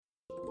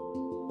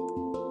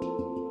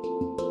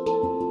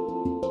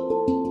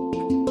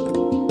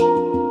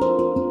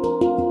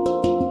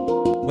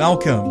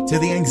Welcome to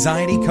the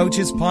Anxiety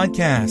Coaches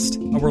Podcast,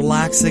 a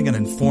relaxing and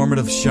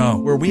informative show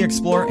where we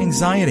explore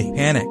anxiety,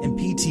 panic, and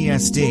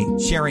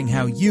PTSD, sharing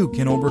how you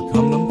can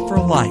overcome them for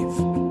life.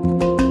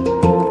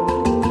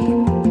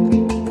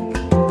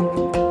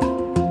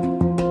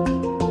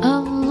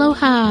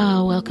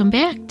 Aloha! Welcome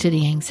back to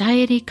the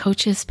Anxiety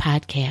Coaches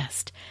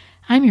Podcast.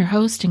 I'm your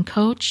host and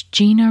coach,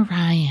 Gina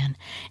Ryan,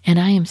 and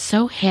I am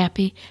so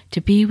happy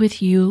to be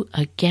with you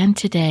again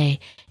today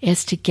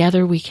as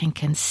together we can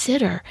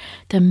consider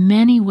the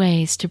many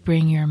ways to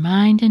bring your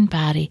mind and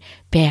body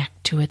back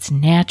to its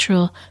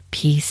natural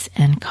peace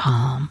and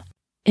calm.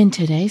 In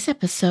today's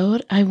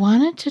episode, I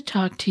wanted to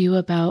talk to you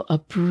about a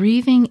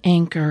breathing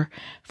anchor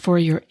for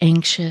your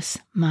anxious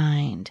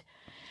mind.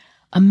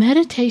 A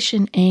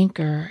meditation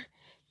anchor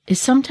is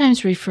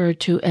sometimes referred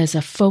to as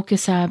a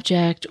focus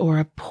object or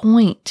a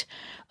point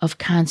of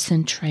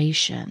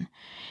concentration.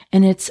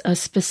 And it's a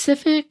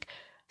specific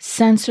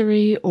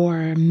sensory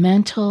or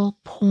mental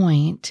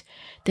point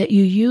that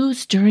you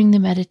use during the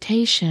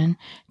meditation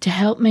to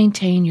help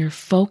maintain your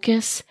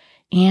focus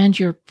and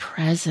your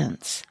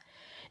presence.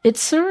 It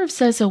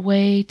serves as a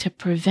way to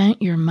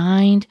prevent your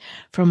mind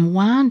from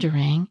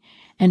wandering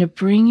and to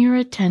bring your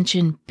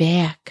attention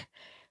back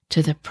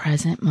to the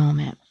present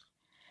moment.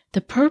 The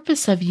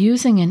purpose of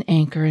using an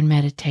anchor in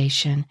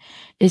meditation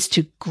is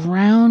to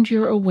ground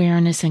your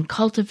awareness and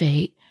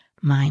cultivate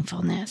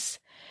mindfulness.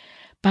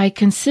 By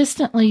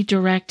consistently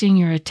directing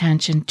your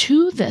attention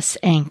to this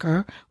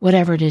anchor,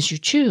 whatever it is you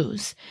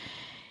choose,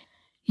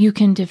 you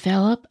can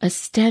develop a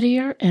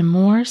steadier and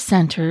more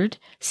centered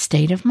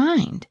state of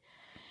mind.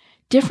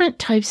 Different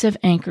types of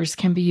anchors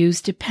can be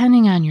used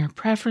depending on your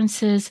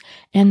preferences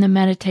and the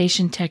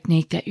meditation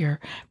technique that you're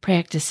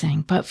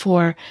practicing. But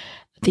for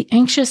the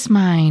anxious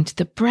mind,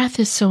 the breath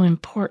is so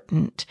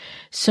important.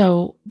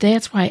 So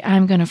that's why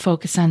I'm going to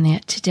focus on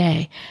that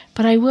today.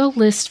 But I will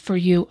list for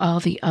you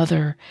all the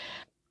other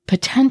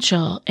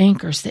potential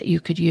anchors that you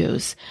could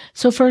use.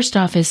 So first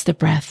off is the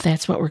breath.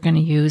 That's what we're going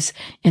to use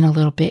in a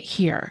little bit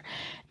here.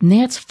 And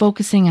that's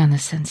focusing on the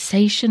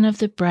sensation of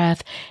the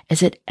breath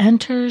as it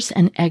enters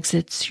and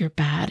exits your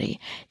body.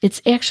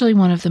 It's actually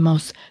one of the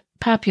most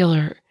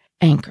popular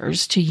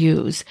anchors to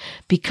use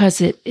because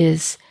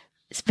it's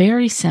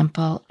very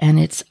simple and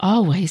it's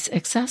always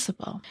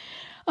accessible.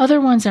 Other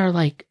ones are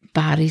like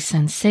body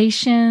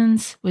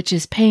sensations, which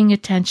is paying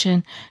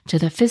attention to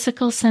the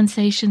physical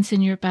sensations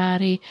in your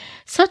body,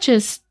 such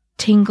as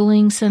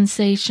tingling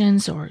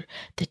sensations or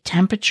the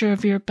temperature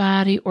of your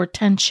body or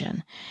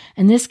tension.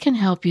 And this can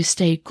help you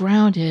stay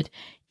grounded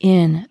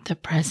in the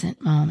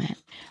present moment.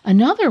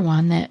 Another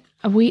one that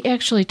we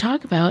actually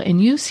talk about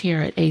and use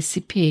here at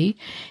ACP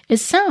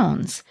is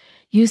sounds.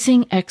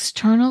 Using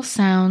external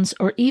sounds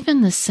or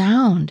even the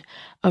sound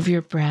of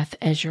your breath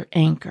as your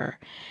anchor.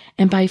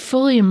 And by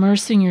fully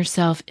immersing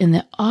yourself in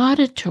the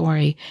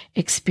auditory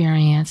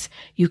experience,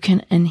 you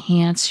can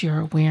enhance your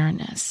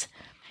awareness.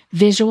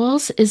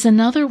 Visuals is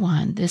another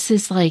one. This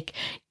is like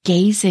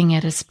gazing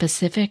at a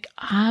specific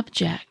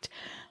object,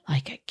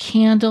 like a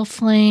candle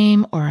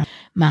flame or a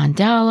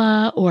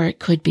mandala, or it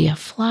could be a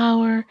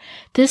flower.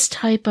 This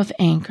type of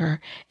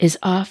anchor is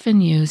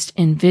often used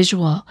in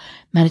visual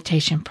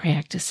meditation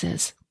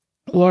practices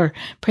or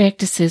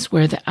practices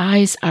where the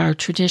eyes are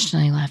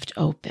traditionally left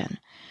open.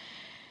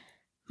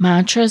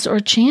 Mantras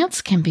or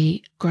chants can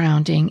be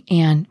grounding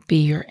and be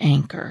your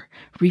anchor.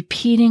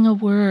 Repeating a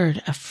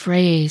word, a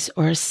phrase,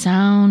 or a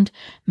sound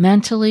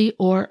mentally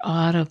or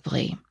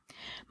audibly.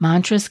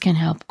 Mantras can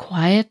help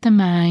quiet the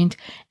mind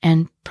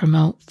and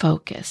promote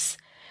focus.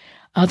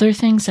 Other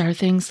things are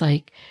things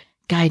like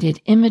guided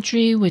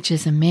imagery, which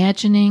is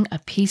imagining a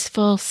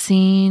peaceful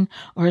scene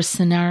or a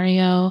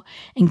scenario,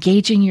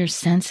 engaging your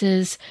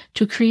senses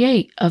to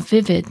create a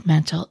vivid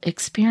mental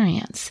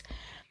experience.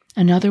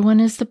 Another one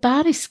is the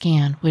body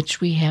scan, which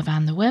we have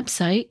on the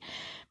website,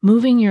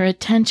 moving your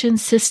attention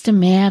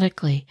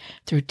systematically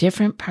through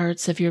different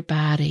parts of your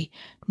body,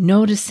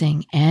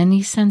 noticing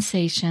any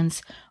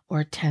sensations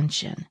or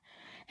tension.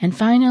 And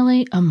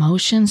finally,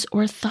 emotions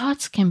or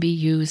thoughts can be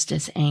used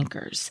as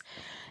anchors,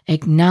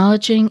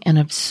 acknowledging and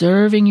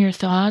observing your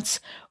thoughts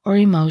or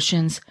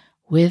emotions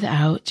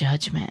without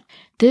judgment.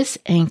 This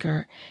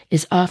anchor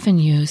is often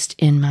used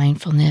in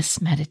mindfulness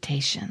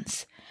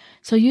meditations.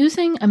 So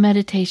using a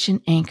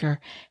meditation anchor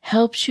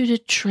helps you to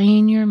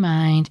train your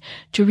mind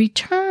to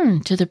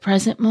return to the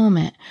present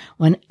moment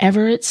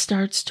whenever it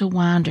starts to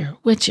wander,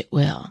 which it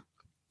will.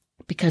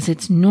 Because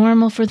it's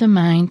normal for the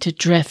mind to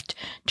drift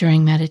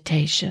during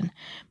meditation.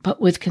 But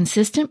with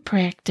consistent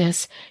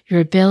practice, your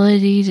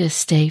ability to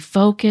stay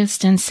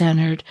focused and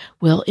centered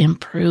will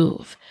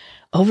improve.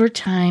 Over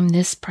time,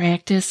 this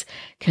practice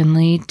can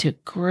lead to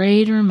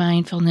greater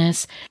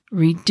mindfulness,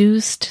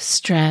 reduced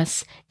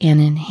stress, and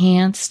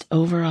enhanced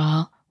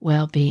overall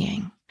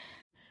well-being.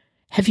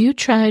 Have you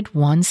tried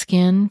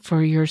OneSkin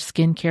for your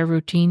skincare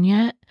routine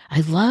yet?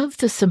 I love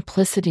the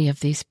simplicity of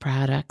these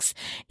products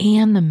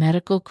and the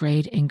medical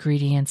grade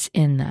ingredients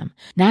in them,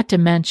 not to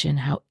mention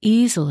how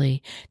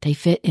easily they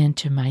fit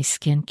into my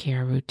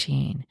skincare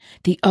routine.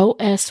 The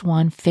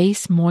OS1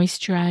 Face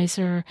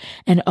Moisturizer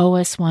and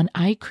OS1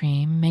 Eye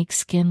Cream make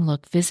skin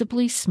look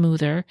visibly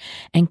smoother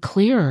and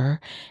clearer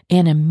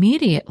and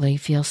immediately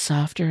feel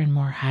softer and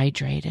more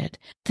hydrated.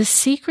 The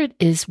secret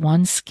is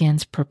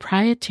OneSkin's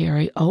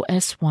proprietary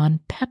OS1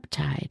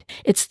 peptide.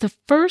 It's the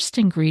first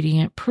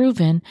ingredient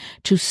proven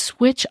to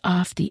switch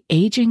off the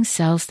aging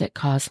cells that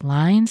cause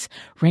lines,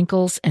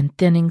 wrinkles, and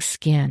thinning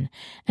skin,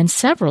 and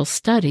several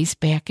studies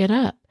back it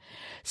up.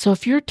 So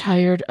if you're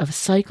tired of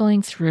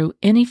cycling through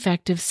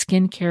ineffective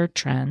skincare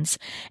trends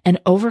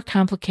and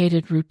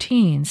overcomplicated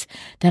routines,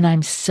 then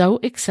I'm so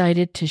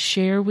excited to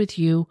share with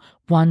you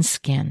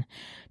OneSkin,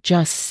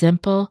 just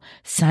simple,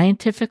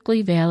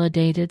 scientifically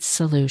validated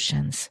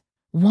solutions.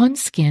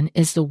 OneSkin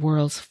is the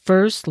world's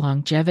first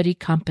longevity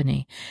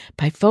company.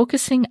 By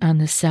focusing on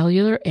the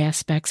cellular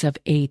aspects of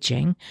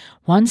aging,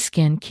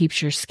 OneSkin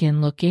keeps your skin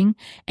looking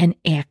and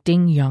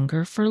acting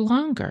younger for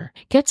longer.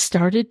 Get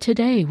started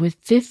today with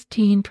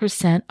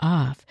 15%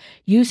 off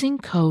using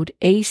code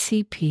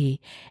ACP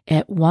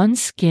at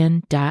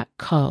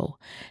oneskin.co.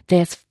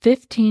 That's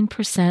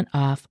 15%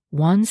 off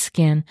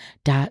oneskin.co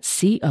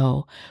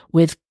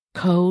with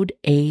code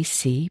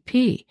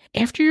ACP.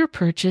 After your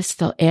purchase,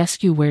 they'll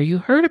ask you where you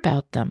heard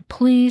about them.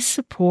 Please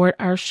support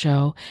our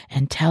show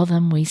and tell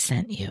them we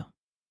sent you.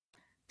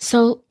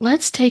 So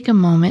let's take a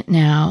moment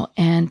now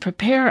and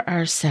prepare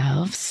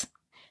ourselves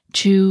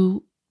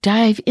to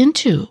dive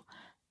into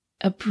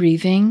a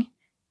breathing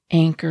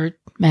anchored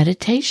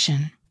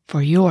meditation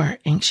for your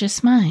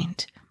anxious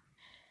mind.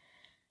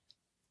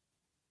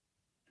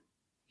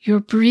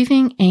 Your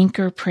breathing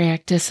anchor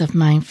practice of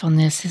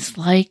mindfulness is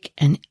like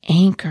an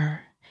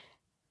anchor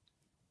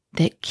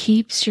that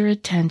keeps your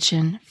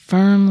attention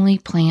firmly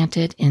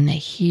planted in the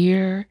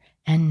here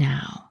and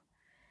now.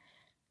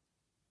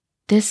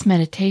 This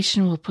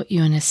meditation will put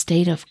you in a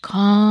state of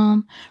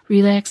calm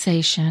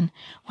relaxation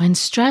when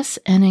stress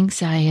and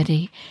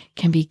anxiety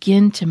can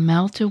begin to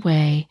melt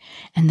away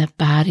and the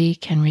body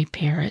can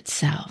repair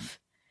itself.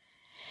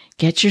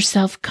 Get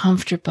yourself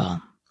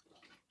comfortable.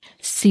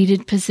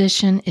 Seated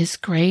position is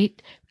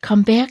great.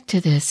 Come back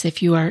to this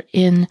if you are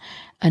in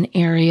an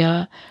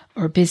area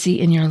or busy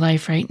in your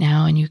life right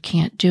now and you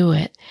can't do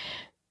it.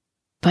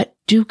 But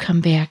do come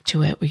back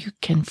to it where you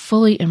can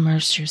fully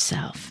immerse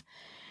yourself.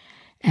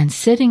 And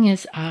sitting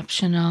is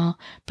optional,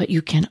 but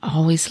you can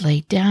always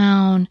lay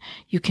down,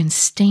 you can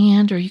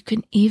stand, or you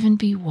can even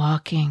be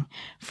walking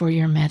for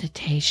your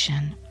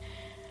meditation.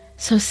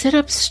 So sit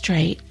up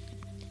straight,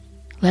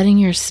 letting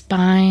your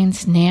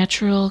spine's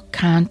natural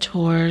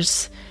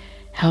contours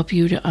help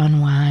you to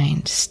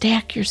unwind.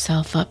 Stack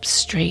yourself up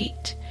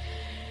straight.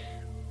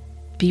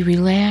 Be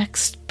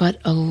relaxed but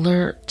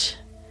alert,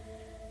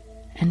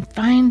 and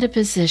find a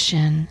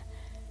position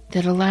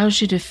that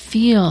allows you to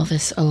feel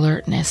this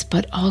alertness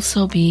but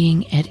also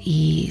being at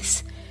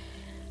ease.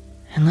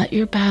 And let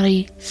your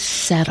body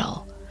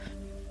settle,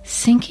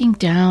 sinking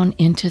down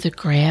into the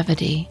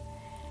gravity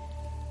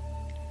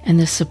and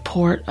the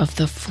support of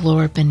the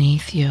floor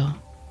beneath you.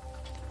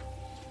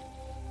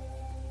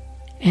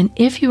 And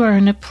if you are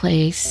in a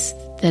place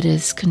that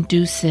is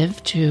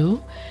conducive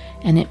to,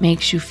 and it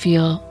makes you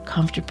feel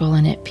comfortable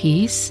and at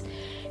peace,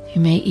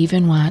 you may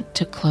even want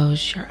to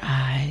close your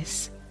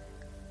eyes.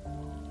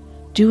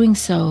 Doing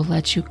so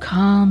lets you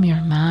calm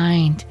your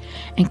mind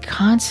and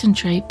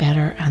concentrate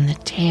better on the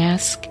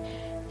task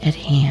at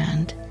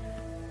hand.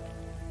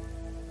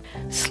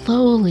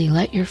 Slowly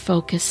let your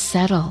focus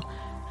settle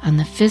on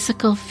the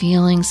physical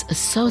feelings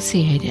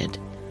associated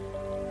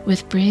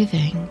with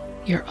breathing.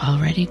 You're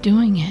already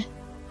doing it.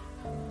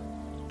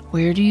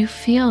 Where do you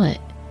feel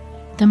it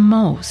the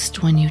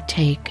most when you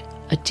take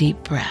a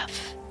deep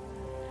breath?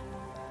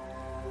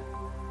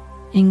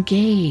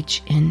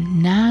 Engage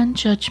in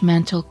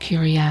non-judgmental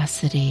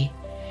curiosity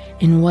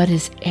in what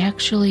is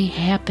actually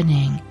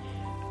happening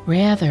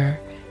rather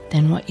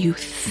than what you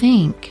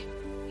think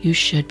you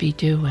should be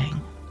doing.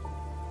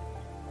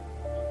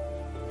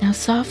 Now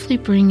softly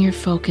bring your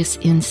focus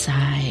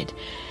inside,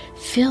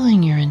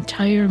 filling your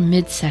entire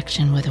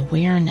midsection with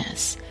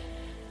awareness.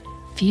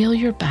 Feel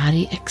your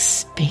body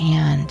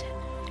expand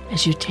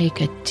as you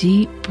take a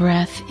deep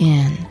breath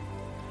in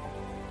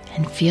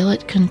and feel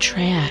it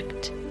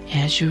contract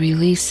as you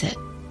release it.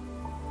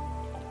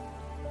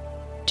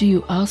 Do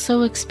you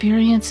also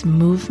experience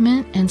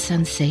movement and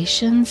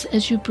sensations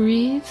as you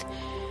breathe,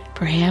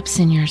 perhaps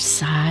in your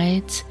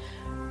sides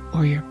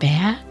or your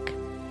back?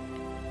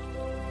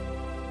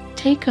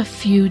 Take a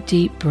few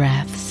deep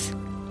breaths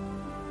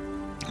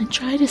and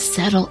try to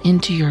settle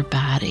into your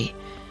body,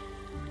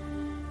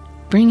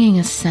 bringing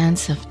a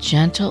sense of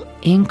gentle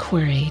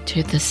inquiry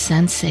to the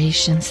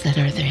sensations that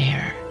are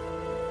there.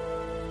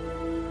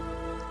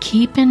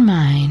 Keep in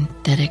mind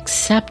that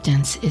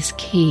acceptance is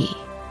key.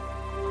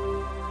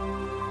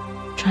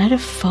 Try to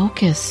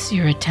focus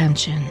your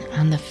attention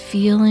on the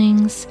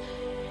feelings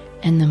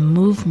and the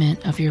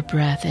movement of your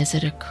breath as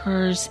it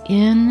occurs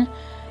in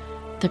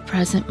the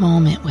present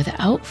moment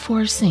without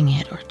forcing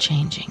it or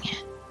changing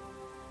it.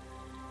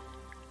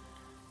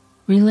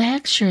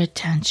 Relax your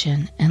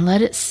attention and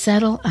let it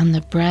settle on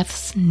the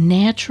breath's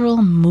natural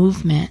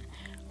movement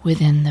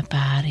within the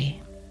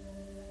body.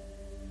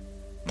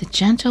 The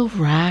gentle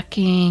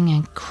rocking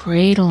and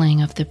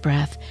cradling of the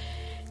breath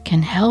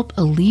can help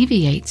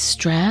alleviate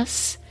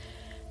stress,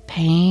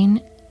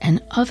 pain,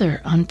 and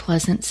other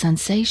unpleasant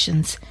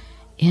sensations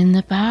in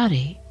the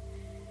body.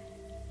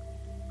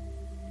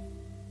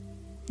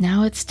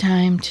 Now it's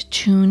time to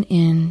tune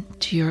in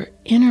to your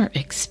inner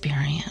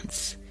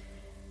experience.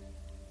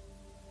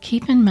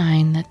 Keep in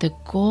mind that the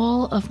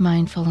goal of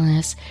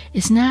mindfulness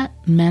is not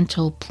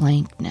mental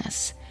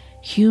blankness.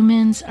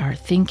 Humans are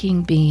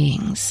thinking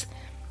beings.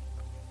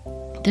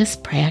 This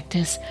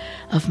practice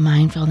of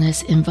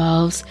mindfulness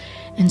involves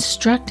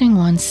instructing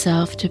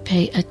oneself to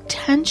pay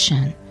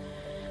attention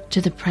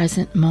to the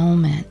present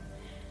moment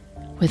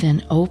with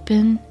an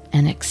open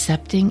and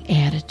accepting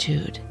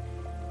attitude,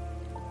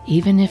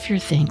 even if you're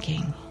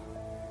thinking.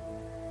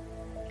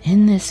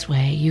 In this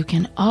way, you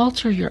can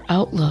alter your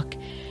outlook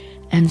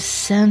and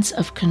sense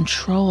of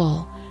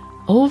control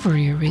over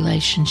your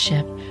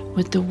relationship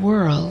with the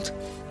world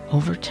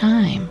over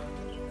time.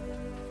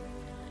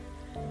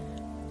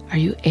 Are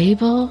you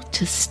able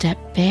to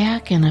step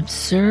back and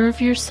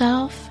observe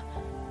yourself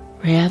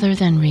rather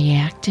than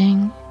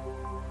reacting?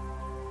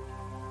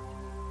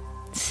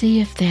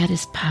 See if that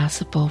is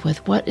possible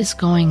with what is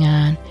going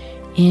on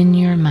in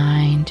your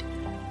mind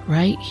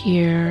right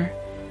here,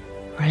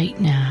 right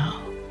now.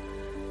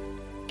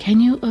 Can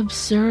you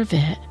observe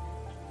it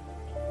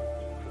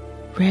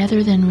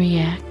rather than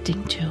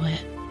reacting to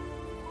it?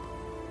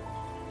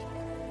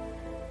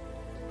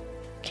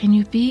 Can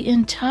you be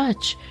in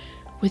touch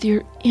with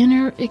your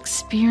inner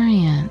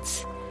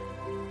experience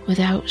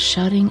without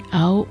shutting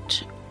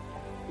out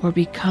or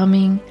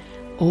becoming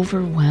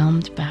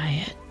overwhelmed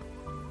by it?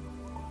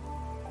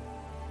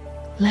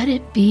 Let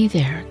it be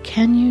there.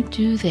 Can you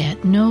do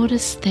that?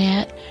 Notice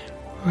that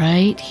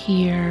right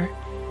here,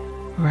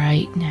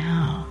 right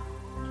now.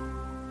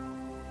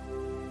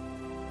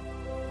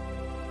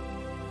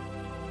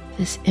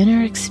 This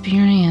inner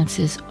experience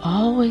is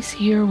always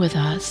here with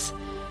us,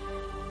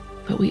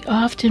 but we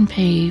often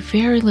pay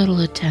very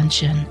little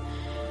attention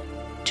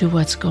to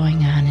what's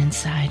going on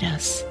inside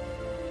us.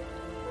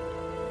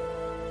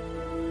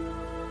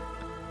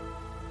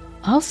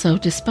 Also,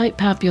 despite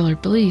popular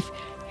belief,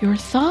 your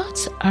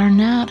thoughts are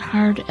not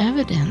hard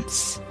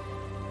evidence.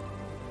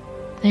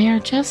 They are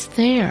just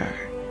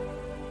there.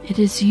 It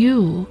is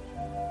you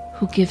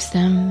who gives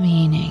them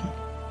meaning.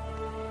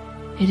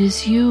 It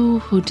is you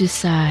who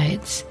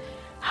decides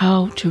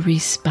how to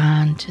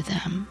respond to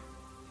them.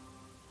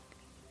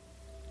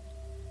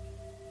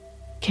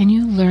 Can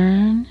you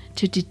learn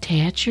to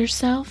detach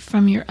yourself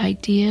from your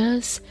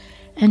ideas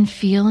and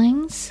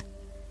feelings,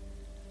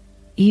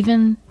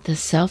 even the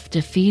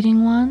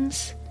self-defeating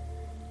ones?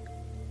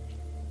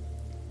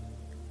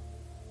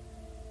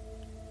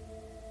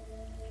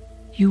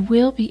 You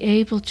will be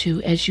able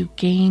to as you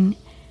gain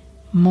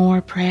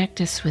more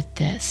practice with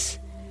this,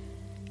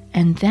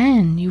 and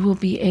then you will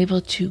be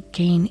able to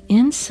gain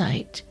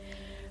insight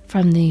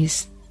from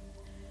these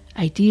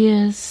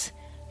ideas,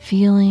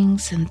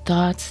 feelings, and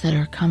thoughts that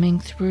are coming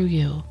through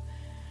you.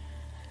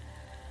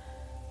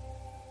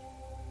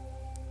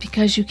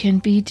 Because you can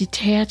be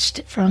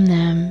detached from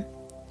them,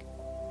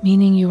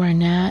 meaning you are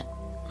not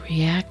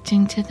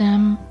reacting to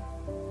them,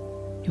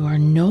 you are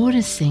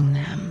noticing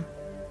them,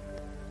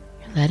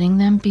 you're letting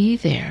them be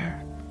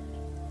there,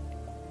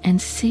 and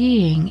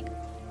seeing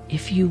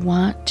if you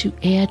want to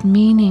add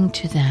meaning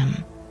to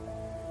them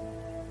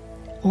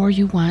or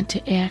you want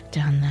to act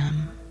on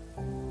them.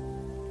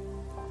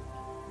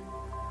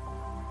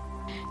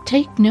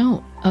 Take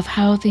note of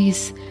how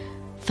these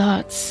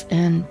thoughts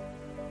and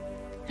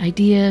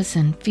ideas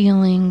and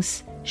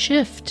feelings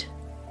shift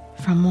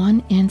from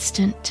one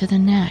instant to the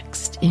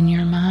next in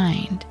your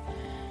mind,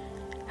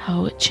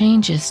 how it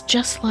changes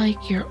just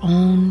like your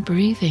own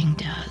breathing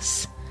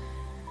does.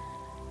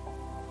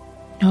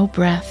 No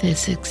breath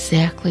is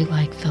exactly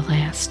like the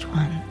last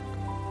one.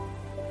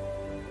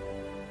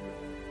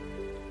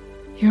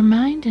 Your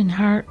mind and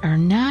heart are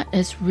not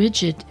as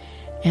rigid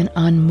and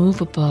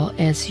unmovable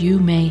as you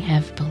may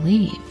have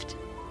believed.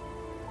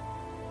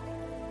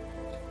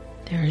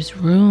 There is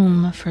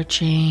room for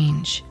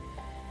change.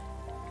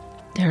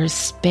 There is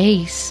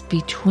space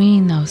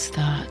between those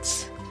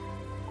thoughts.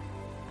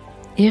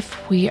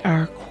 If we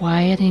are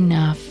quiet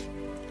enough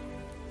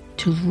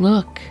to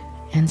look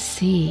and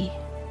see.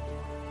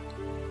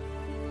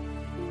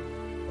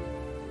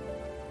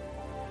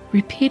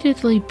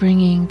 Repeatedly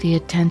bringing the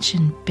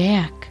attention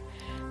back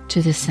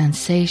to the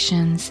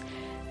sensations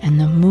and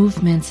the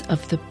movements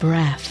of the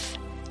breath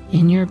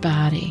in your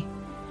body.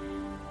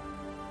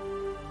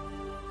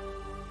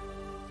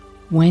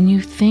 When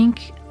you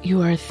think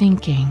you are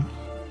thinking,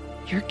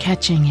 you're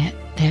catching it.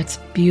 That's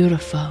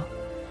beautiful.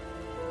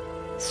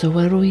 So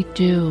what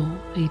do?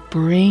 We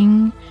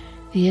bring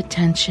the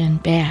attention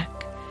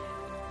back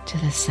to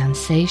the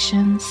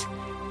sensations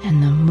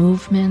and the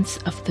movements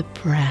of the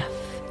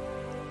breath.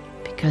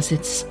 because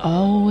it's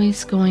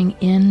always going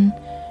in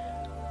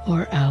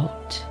or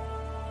out.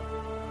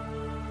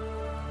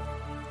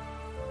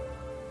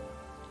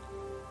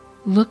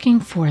 Looking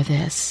for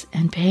this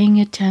and paying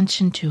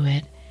attention to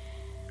it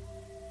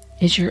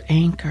is your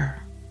anchor.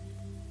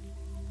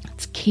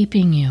 It's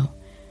keeping you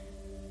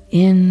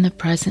in the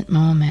present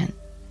moment.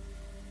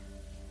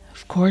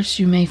 Of course,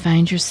 you may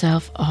find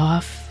yourself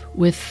off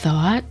with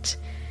thought,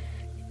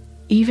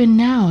 even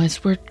now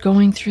as we're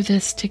going through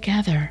this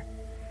together.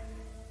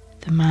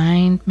 The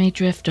mind may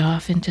drift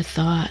off into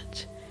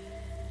thought,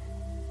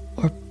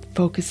 or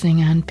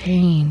focusing on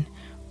pain,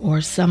 or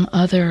some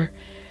other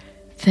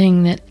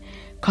thing that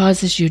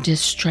causes you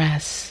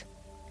distress.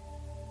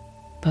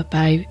 But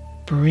by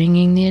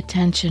bringing the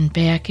attention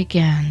back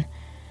again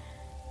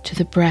to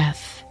the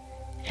breath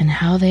and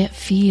how that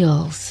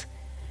feels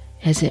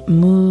as it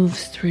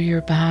moves through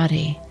your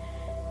body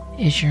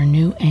is your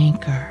new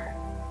anchor.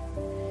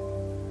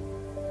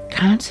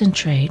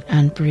 Concentrate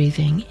on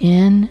breathing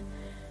in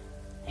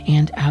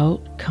and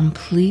out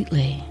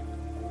completely.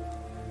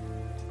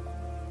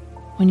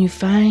 When you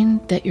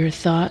find that your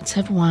thoughts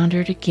have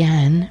wandered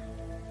again,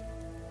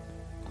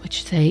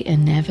 which they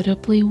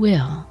inevitably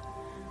will,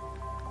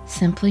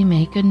 simply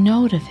make a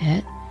note of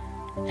it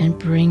and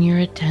bring your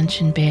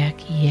attention back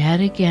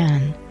yet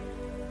again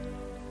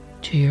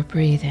to your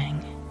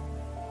breathing.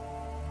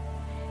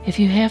 If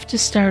you have to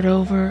start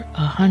over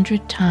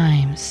 100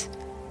 times,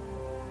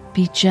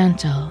 be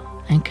gentle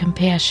and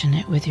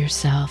compassionate with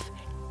yourself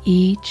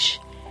each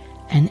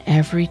and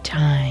every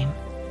time,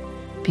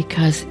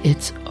 because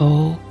it's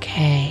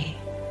okay.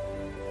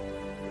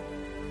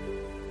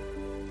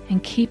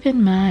 And keep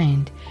in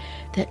mind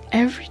that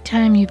every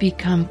time you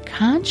become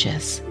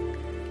conscious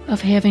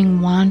of having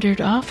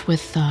wandered off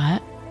with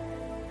thought,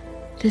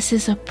 this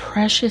is a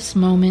precious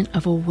moment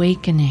of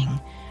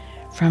awakening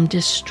from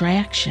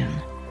distraction,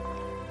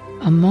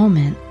 a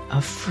moment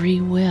of free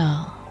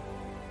will.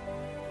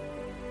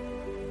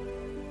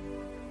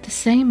 The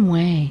same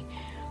way,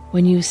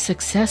 when you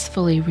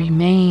successfully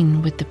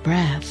remain with the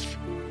breath,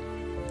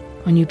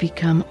 when you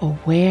become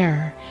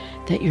aware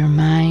that your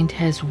mind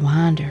has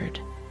wandered,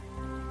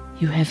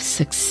 you have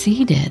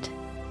succeeded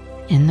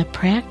in the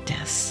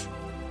practice.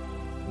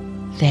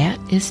 That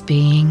is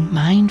being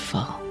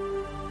mindful.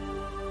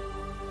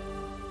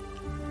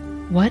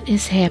 What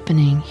is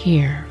happening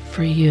here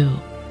for you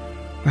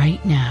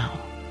right now?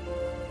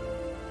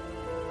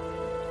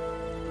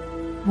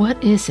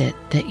 What is it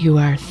that you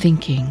are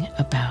thinking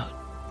about?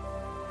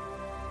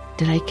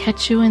 Did I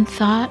catch you in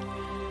thought,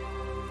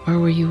 or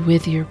were you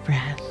with your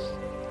breath?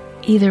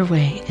 Either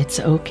way,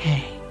 it's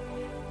okay.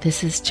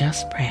 This is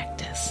just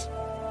practice.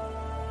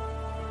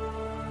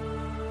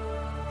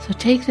 So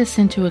take this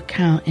into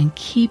account and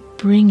keep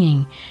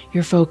bringing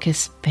your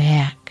focus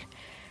back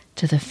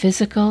to the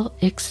physical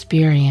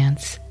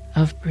experience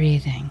of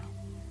breathing.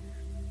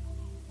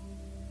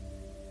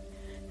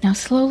 Now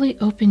slowly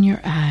open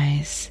your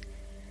eyes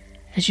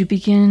as you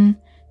begin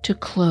to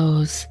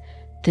close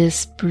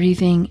this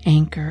breathing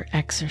anchor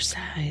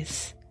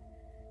exercise.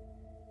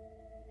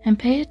 And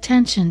pay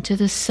attention to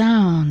the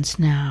sounds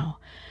now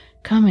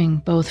coming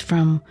both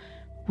from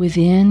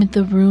within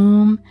the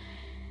room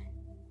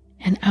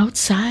and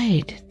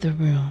outside the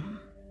room.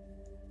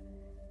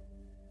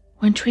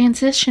 When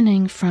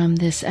transitioning from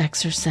this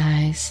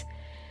exercise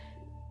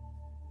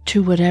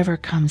to whatever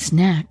comes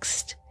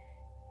next,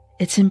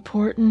 it's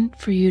important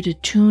for you to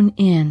tune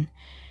in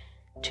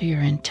to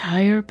your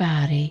entire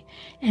body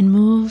and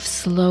move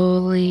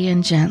slowly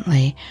and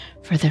gently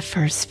for the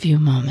first few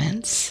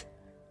moments.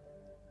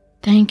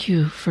 Thank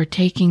you for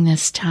taking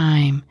this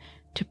time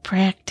to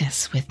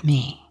practice with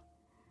me.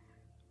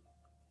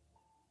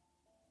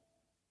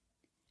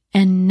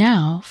 And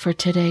now for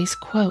today's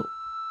quote.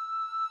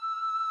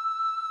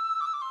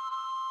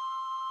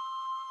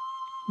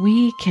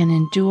 We can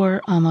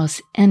endure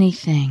almost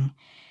anything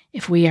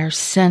if we are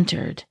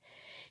centered,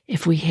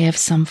 if we have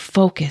some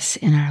focus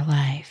in our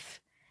life.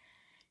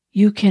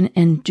 You can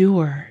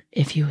endure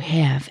if you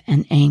have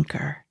an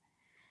anchor.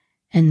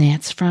 And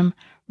that's from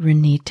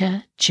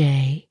Renita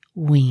J.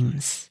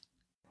 Weems.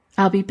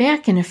 I'll be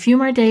back in a few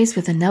more days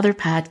with another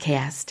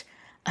podcast.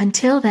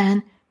 Until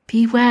then,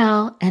 be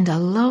well and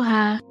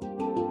aloha.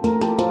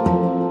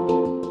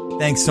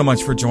 Thanks so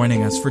much for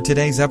joining us for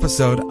today's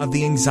episode of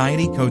the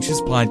Anxiety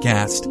Coaches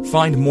Podcast.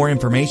 Find more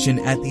information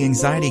at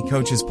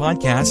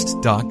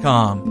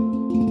theanxietycoachespodcast.com.